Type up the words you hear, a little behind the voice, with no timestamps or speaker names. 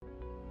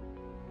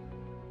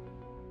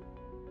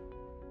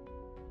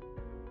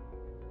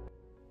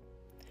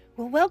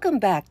Well, welcome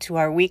back to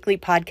our weekly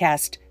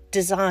podcast,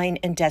 Design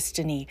and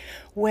Destiny,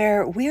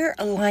 where we're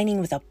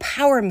aligning with a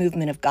power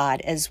movement of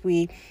God as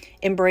we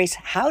embrace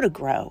how to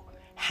grow,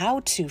 how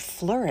to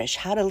flourish,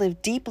 how to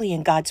live deeply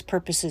in God's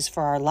purposes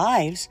for our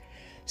lives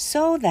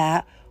so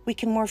that we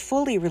can more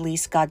fully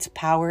release God's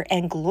power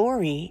and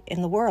glory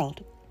in the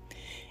world.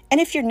 And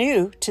if you're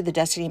new to the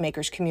Destiny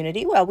Makers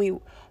community, well, we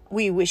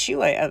wish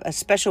you a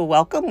special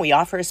welcome. We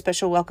offer a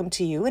special welcome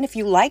to you. And if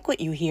you like what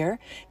you hear,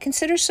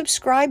 consider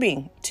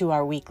subscribing to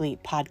our weekly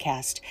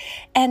podcast.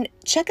 And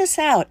check us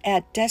out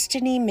at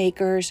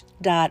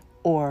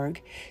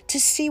destinymakers.org to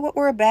see what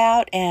we're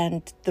about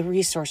and the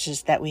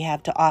resources that we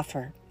have to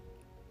offer.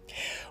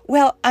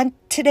 Well, on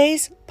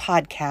today's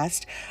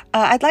podcast,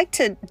 I'd like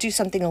to do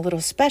something a little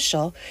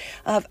special.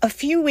 A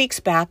few weeks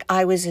back,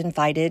 I was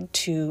invited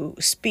to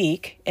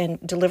speak and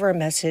deliver a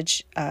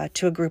message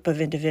to a group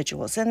of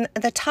individuals. And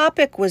the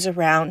topic was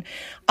around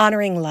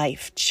honoring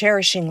life,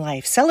 cherishing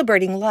life,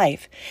 celebrating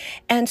life.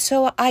 And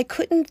so I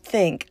couldn't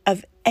think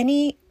of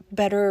any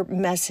better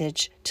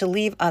message to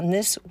leave on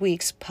this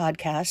week's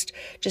podcast,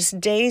 just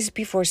days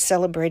before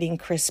celebrating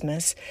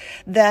Christmas,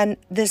 than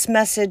this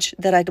message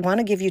that I'd want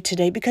to give you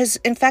today, because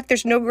in fact,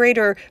 there's no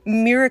greater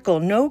miracle,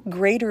 no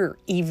greater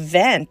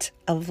event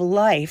of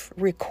life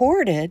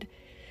recorded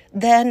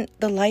than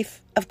the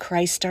life of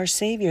Christ our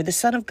Savior, the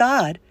Son of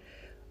God,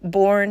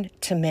 born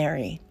to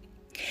Mary.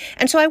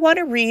 And so I want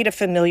to read a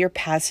familiar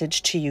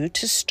passage to you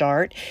to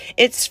start.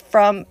 It's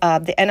from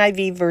the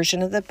NIV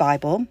version of the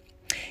Bible.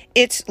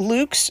 It's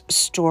Luke's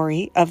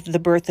story of the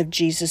birth of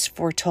Jesus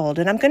foretold,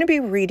 and I'm going to be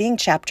reading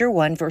chapter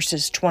 1,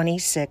 verses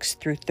 26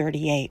 through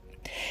 38.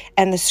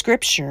 And the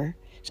scripture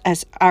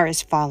are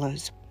as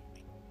follows.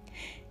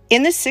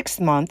 In the 6th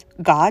month,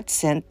 God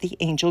sent the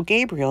angel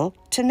Gabriel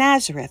to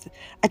Nazareth,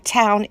 a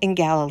town in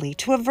Galilee,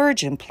 to a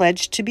virgin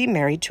pledged to be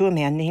married to a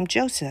man named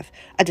Joseph,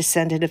 a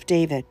descendant of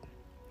David.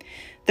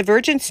 The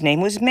virgin's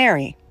name was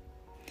Mary.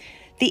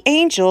 The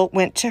angel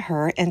went to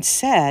her and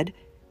said,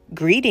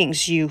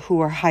 "Greetings, you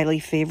who are highly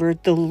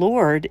favored. The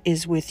Lord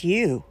is with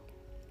you."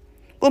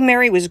 Well,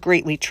 Mary was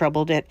greatly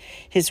troubled at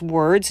his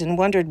words and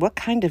wondered what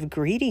kind of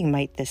greeting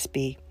might this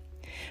be.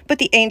 But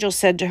the angel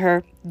said to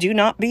her, "Do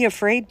not be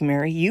afraid,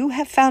 Mary. You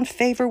have found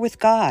favor with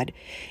God.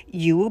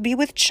 You will be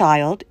with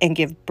child and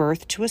give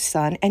birth to a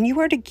son, and you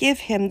are to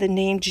give him the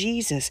name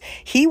Jesus.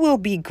 He will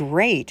be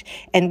great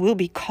and will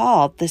be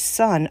called the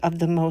Son of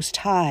the Most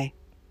High.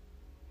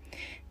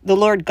 The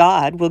Lord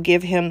God will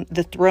give him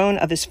the throne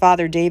of his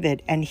father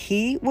David, and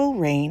he will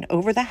reign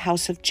over the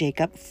house of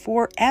Jacob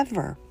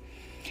forever.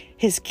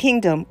 His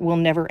kingdom will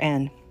never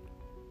end."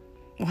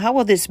 "Well, how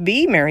will this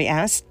be?" Mary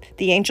asked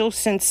the angel,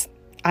 "since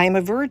I am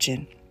a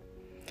virgin?"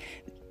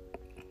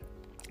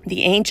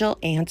 The angel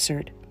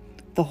answered,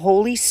 "The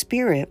Holy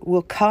Spirit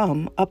will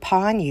come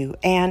upon you,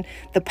 and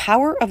the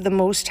power of the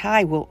Most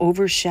High will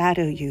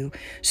overshadow you.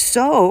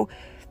 So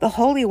the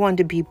Holy One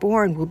to be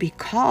born will be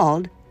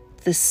called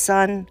the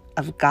Son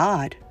of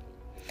God.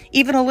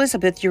 Even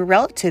Elizabeth, your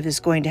relative, is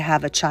going to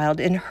have a child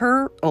in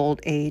her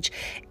old age,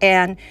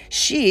 and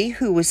she,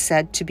 who was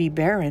said to be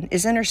barren,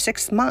 is in her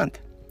 6th month.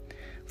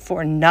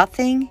 For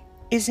nothing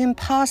is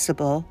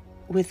impossible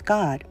with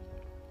God."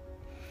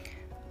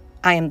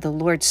 "I am the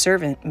Lord's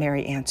servant,"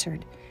 Mary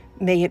answered.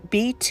 "May it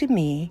be to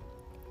me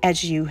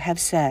as you have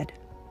said."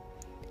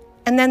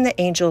 And then the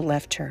angel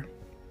left her.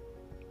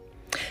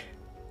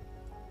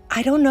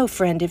 I don't know,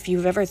 friend, if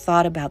you've ever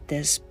thought about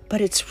this, but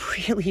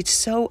it's really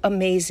so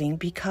amazing,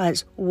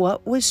 because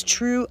what was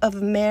true of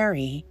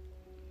Mary,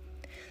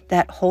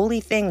 that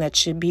holy thing that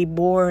should be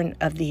born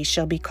of thee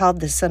shall be called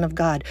the Son of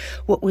God,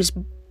 what was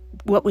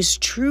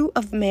true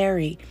of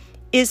Mary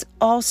is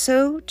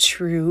also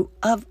true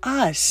of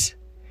us.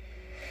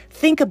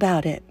 Think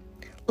about it.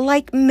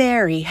 Like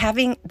Mary,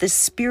 having the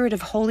Spirit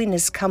of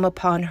holiness come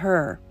upon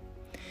her,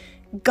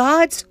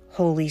 God's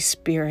Holy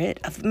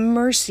Spirit of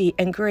mercy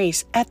and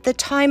grace at the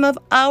time of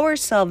our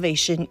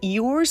salvation,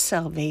 your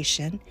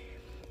salvation,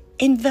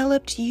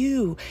 enveloped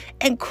you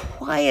and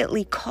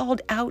quietly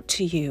called out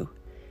to you.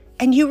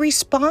 And you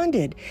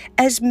responded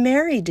as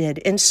Mary did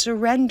in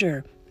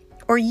surrender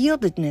or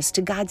yieldedness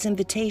to God's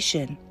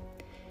invitation.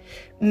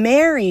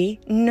 Mary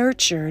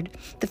nurtured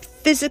the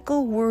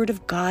physical Word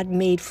of God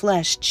made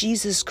flesh,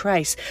 Jesus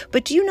Christ.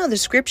 But do you know the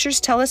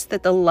scriptures tell us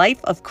that the life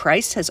of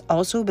Christ has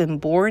also been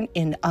born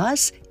in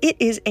us? It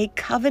is a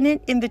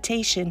covenant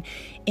invitation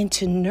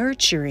into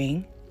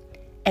nurturing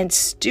and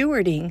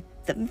stewarding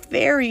the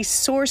very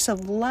source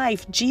of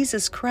life,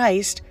 Jesus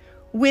Christ,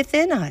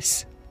 within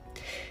us.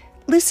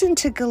 Listen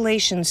to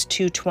Galatians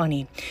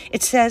 2:20.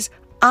 It says,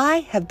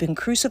 "I have been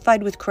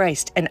crucified with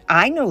Christ, and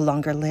I no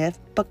longer live,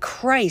 but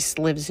Christ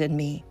lives in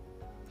me."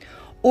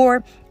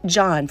 Or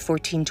John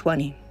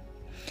 14:20.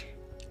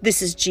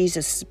 This is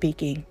Jesus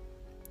speaking.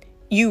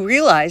 "You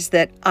realize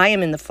that I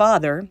am in the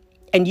Father,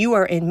 and you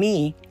are in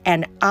me,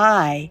 and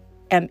I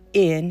am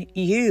in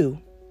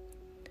you."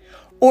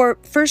 Or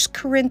 1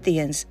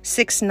 Corinthians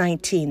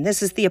 6:19.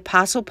 This is the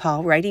Apostle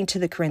Paul writing to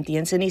the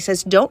Corinthians, and he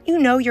says, "Don't you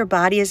know your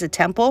body is a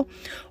temple?"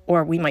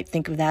 Or we might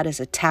think of that as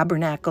a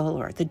tabernacle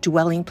or the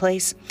dwelling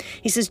place.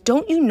 He says,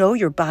 "Don't you know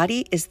your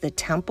body is the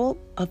temple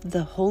of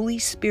the Holy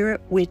Spirit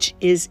which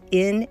is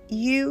in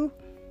you?"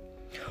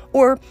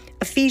 Or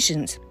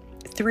Ephesians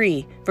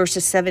 3,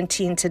 verses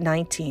 17 to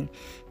 19.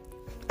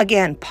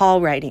 Again,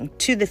 Paul writing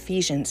to the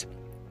Ephesians.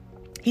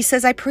 He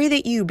says, "I pray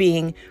that you,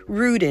 being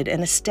rooted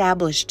and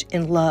established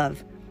in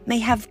love, may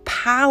have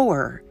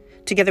power,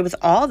 together with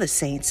all the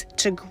saints,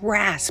 to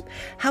grasp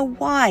how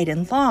wide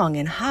and long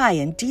and high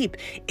and deep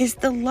is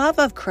the love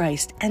of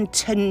Christ, and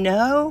to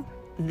know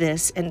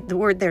this," and the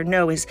word there,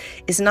 know, is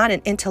not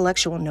an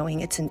intellectual knowing,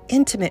 it's an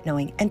intimate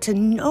knowing, "and to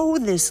know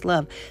this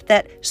love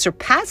that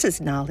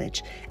surpasses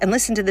knowledge," and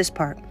listen to this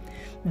part,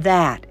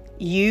 "that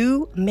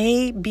you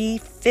may be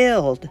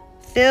filled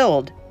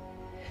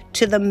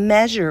to the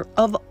measure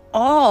of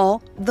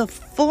all the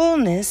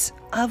fullness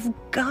of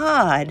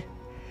God."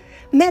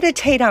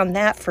 Meditate on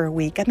that for a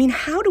week. I mean,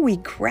 how do we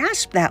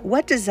grasp that?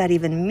 What does that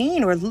even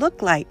mean or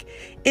look like?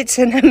 It's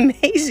an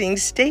amazing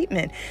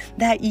statement,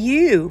 that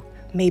you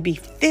may be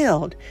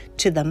filled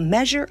to the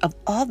measure of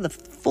all the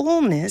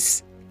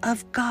fullness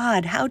of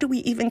God. How do we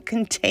even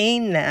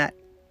contain that?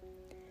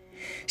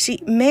 See,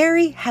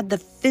 Mary had the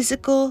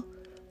physical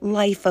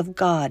life of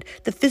God,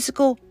 the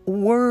physical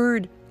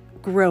word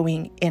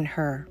growing in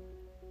her.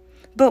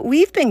 But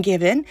we've been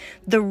given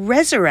the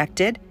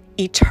resurrected,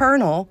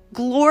 eternal,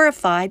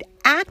 glorified,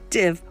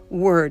 active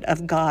Word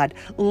of God,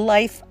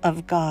 life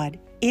of God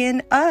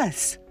in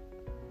us.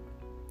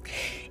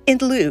 In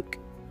Luke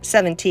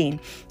 17,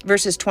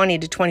 verses 20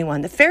 to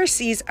 21, the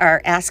Pharisees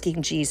are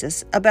asking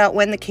Jesus about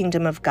when the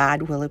kingdom of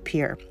God will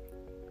appear.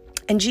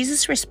 And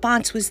Jesus'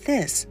 response was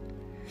this: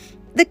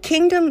 "The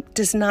kingdom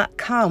does not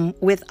come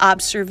with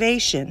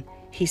observation,"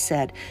 he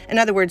said. In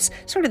other words,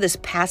 sort of this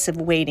passive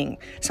waiting,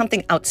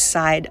 something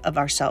outside of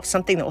ourselves,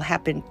 something that will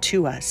happen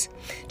to us.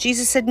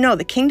 Jesus said, no,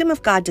 the kingdom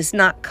of God does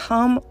not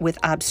come with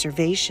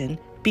observation,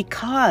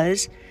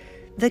 because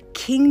the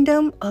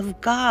kingdom of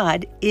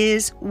God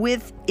is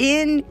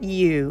within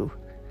you.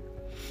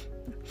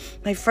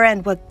 My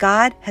friend, what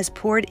God has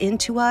poured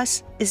into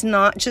us is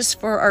not just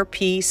for our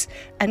peace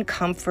and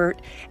comfort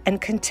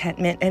and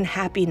contentment and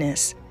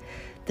happiness.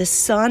 The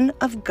Son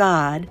of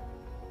God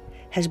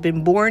has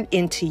been born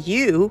into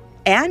you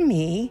and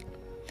me.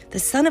 The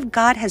Son of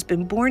God has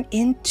been born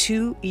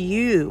into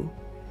you,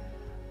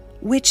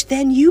 which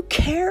then you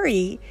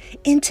carry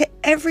into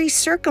every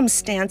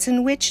circumstance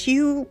in which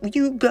you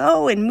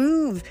go and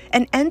move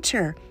and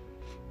enter.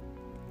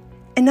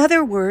 In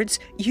other words,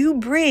 you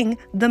bring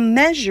the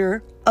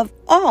measure of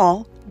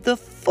all the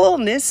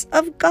fullness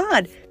of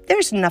God.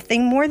 There's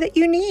nothing more that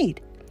you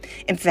need.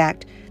 In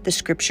fact, the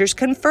scriptures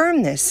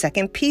confirm this.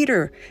 2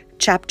 Peter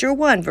chapter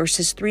 1,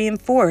 verses 3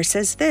 and 4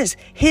 says this: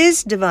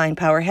 His divine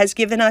power has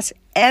given us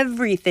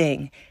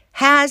everything,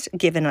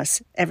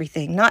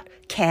 not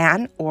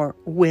can or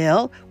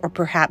will or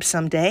perhaps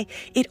someday.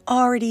 It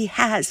already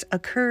has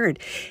occurred.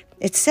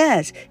 It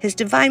says His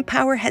divine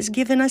power has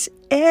given us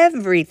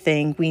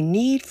everything we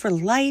need for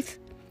life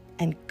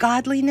and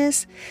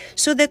godliness,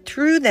 so that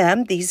through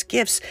them, these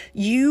gifts,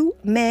 you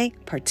may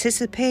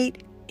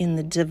participate in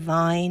the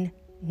divine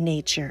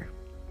nature.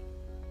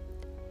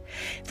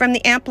 From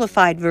the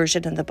Amplified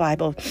Version of the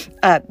Bible,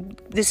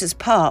 this is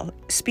Paul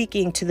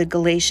speaking to the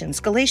Galatians.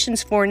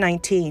 Galatians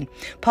 4:19.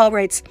 Paul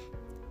writes,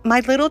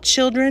 "My little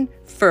children,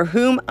 for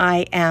whom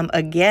I am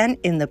again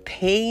in the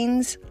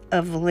pains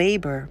of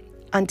labor,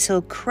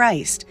 until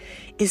Christ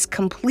is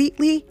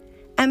completely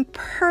and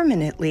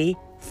permanently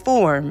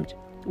formed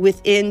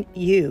within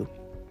you."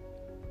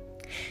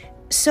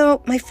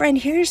 So, my friend,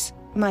 here's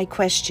my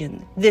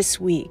question this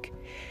week.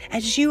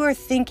 As you are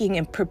thinking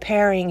and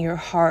preparing your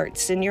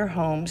hearts and your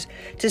homes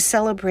to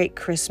celebrate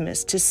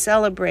Christmas, to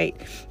celebrate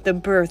the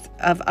birth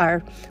of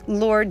our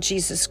Lord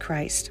Jesus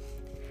Christ,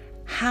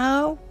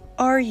 how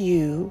are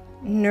you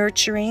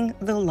nurturing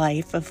the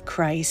life of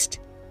Christ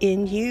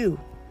in you?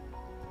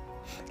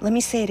 Let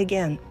me say it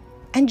again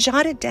and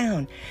jot it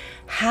down.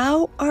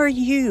 How are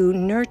you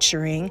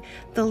nurturing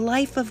the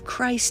life of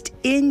Christ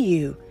in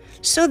you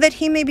so that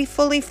He may be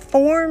fully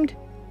formed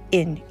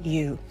in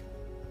you?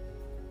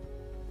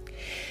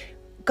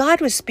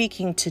 God was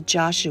speaking to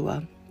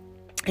Joshua,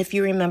 if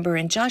you remember,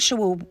 in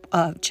Joshua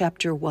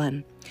chapter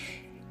 1.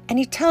 And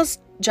He tells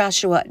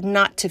Joshua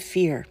not to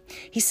fear.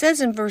 He says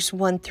in verse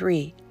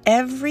 1-3,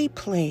 "Every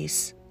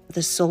place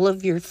the sole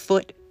of your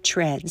foot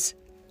treads,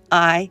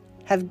 I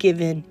have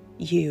given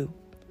you."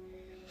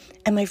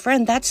 And my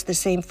friend, that's the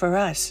same for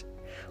us.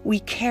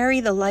 We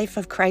carry the life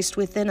of Christ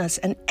within us,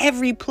 and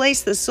every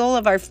place the sole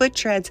of our foot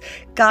treads,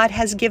 God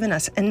has given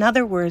us. In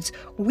other words,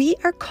 we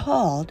are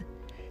called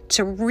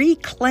to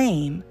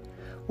reclaim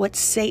what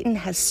Satan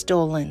has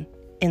stolen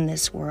in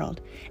this world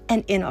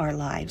and in our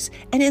lives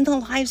and in the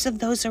lives of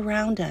those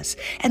around us.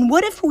 And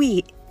what if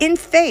we, in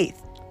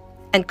faith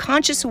and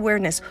conscious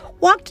awareness,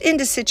 walked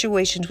into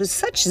situations with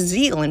such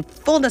zeal and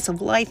fullness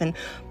of life and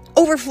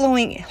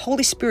overflowing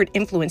Holy Spirit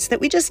influence that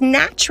we just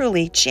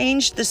naturally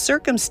change the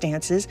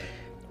circumstances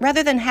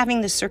rather than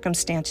having the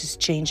circumstances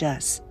change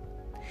us.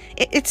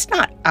 It's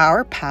not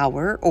our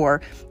power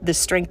or the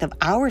strength of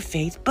our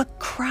faith, but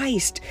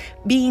Christ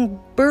being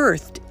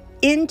birthed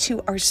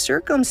into our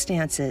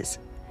circumstances.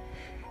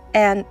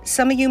 And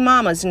some of you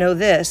mamas know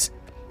this.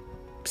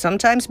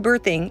 Sometimes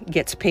birthing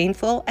gets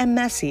painful and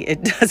messy.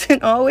 It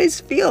doesn't always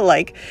feel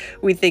like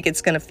we think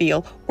it's going to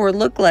feel or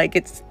look like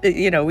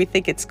we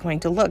think it's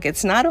going to look.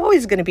 It's not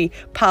always going to be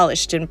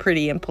polished and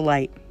pretty and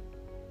polite.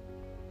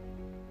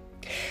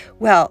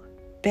 Well,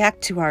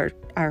 back to our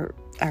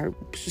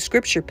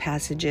scripture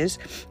passages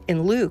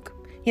in Luke.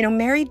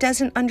 Mary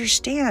doesn't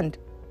understand.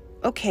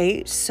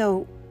 Okay,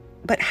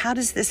 but how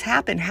does this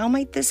happen? How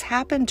might this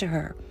happen to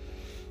her?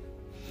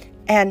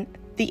 And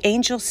the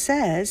angel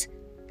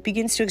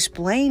begins to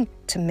explain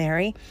to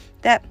Mary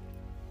that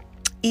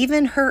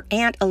even her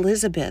Aunt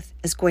Elizabeth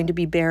is going to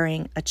be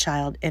bearing a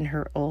child in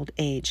her old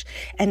age.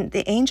 And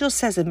the angel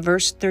says in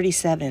verse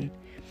 37,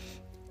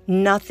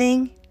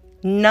 nothing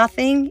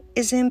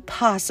is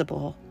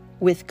impossible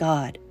with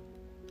God.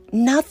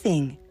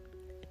 Nothing.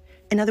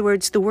 In other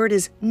words, the word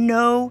is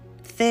no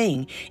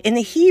thing. In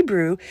the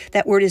Hebrew,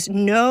 that word is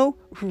no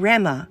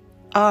rhema,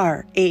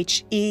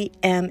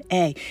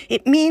 R-H-E-M-A.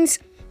 It means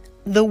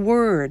the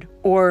word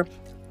or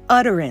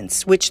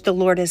utterance which the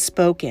Lord has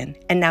spoken,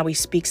 and now he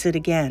speaks it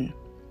again.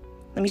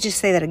 Let me just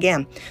say that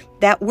again.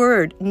 That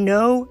word,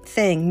 no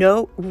thing,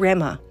 no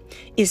rhema,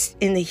 is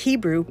in the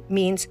Hebrew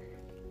means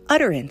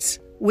utterance,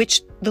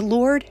 which the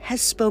Lord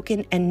has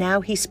spoken, and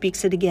now he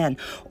speaks it again.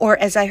 Or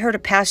as I heard a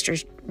pastor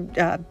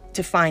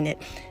define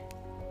it,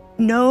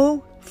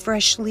 no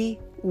freshly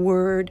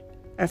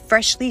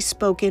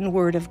spoken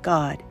word of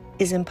God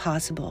is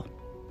impossible.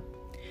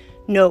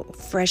 No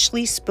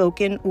freshly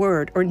spoken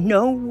word, or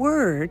no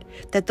word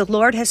that the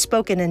Lord has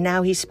spoken and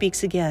now he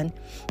speaks again,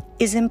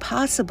 is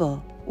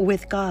impossible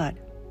with God.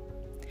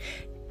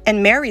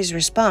 And Mary's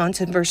response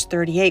in verse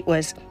 38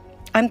 was,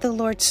 I'm the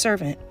Lord's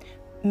servant.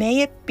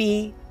 May it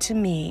be to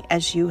me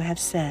as you have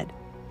said.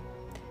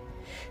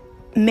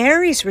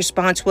 Mary's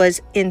response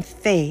was in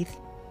faith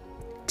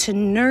to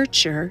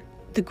nurture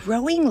the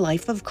growing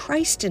life of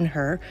Christ in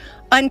her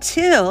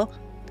until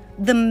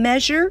the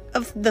measure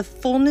of the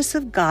fullness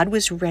of God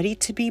was ready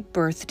to be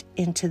birthed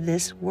into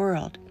this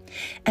world.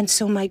 And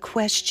so my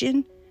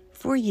question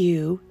for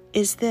you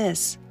is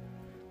this.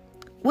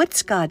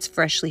 What's God's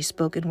freshly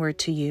spoken word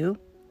to you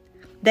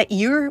that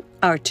you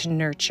are to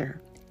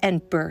nurture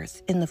and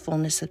birth in the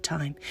fullness of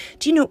time?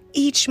 Do you know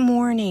each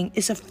morning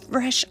is a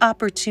fresh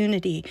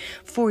opportunity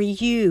for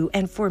you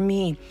and for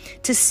me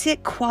to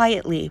sit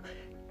quietly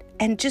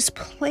and just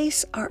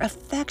place our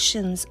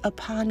affections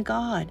upon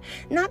God,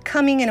 not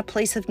coming in a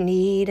place of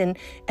need and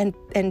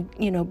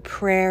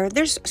prayer.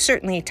 There's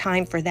certainly a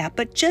time for that,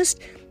 but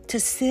just to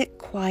sit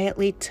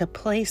quietly, to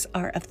place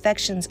our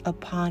affections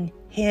upon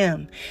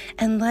Him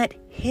and let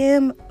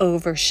Him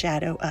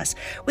overshadow us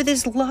with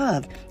His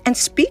love and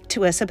speak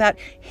to us about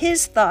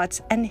His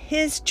thoughts and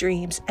His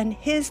dreams and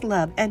His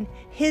love and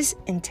His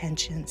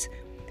intentions.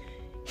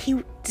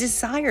 He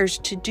desires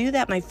to do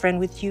that, my friend,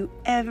 with you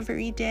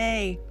every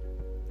day.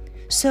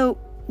 So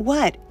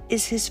what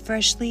is His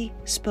freshly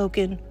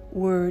spoken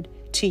word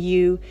to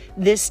you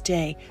this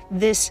day,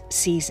 this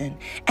season?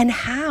 And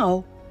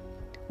how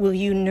will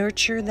you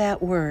nurture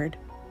that word,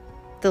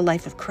 the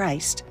life of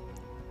Christ,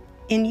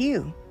 in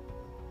you?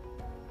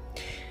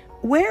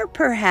 Where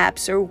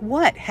perhaps, or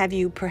what have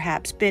you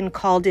perhaps been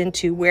called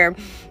into where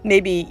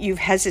maybe you've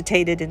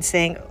hesitated in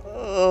saying,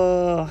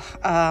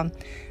 I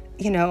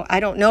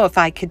don't know if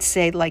I could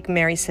say, like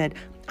Mary said,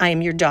 I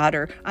am your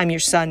daughter, I'm your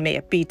son, may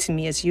it be to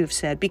me as you have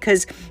said,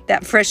 because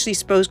that freshly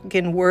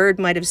spoken word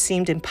might have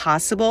seemed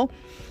impossible.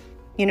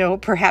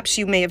 Perhaps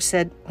you may have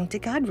said, well,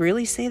 did God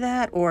really say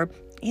that? Or,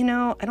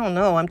 I don't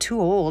know, I'm too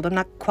old, I'm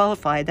not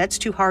qualified, that's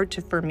too hard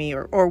for me,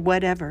 or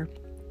whatever.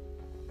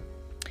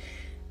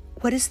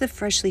 What is the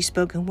freshly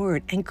spoken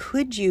word? And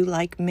could you,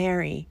 like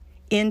Mary,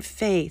 in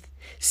faith,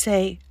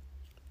 say,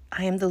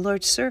 I am the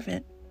Lord's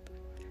servant,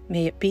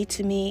 may it be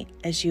to me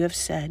as you have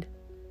said?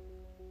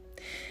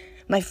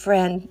 My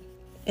friend,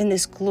 in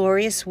this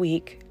glorious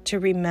week to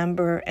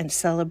remember and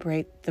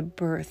celebrate the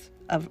birth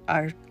of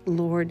our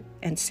Lord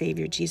and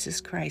Savior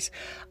Jesus Christ,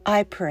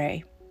 I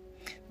pray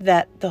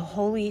that the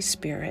Holy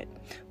Spirit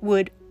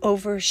would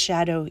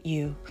overshadow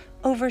you,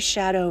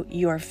 overshadow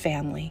your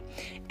family,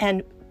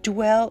 and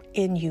dwell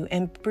in you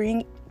and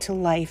bring to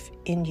life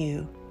in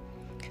you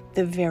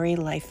the very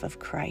life of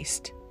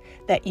Christ,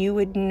 that you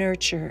would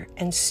nurture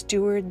and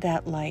steward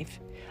that life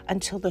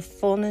until the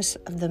fullness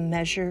of the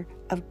measure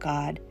of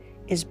God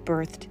is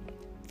birthed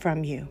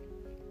from you.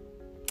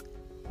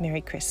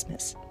 Merry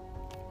Christmas.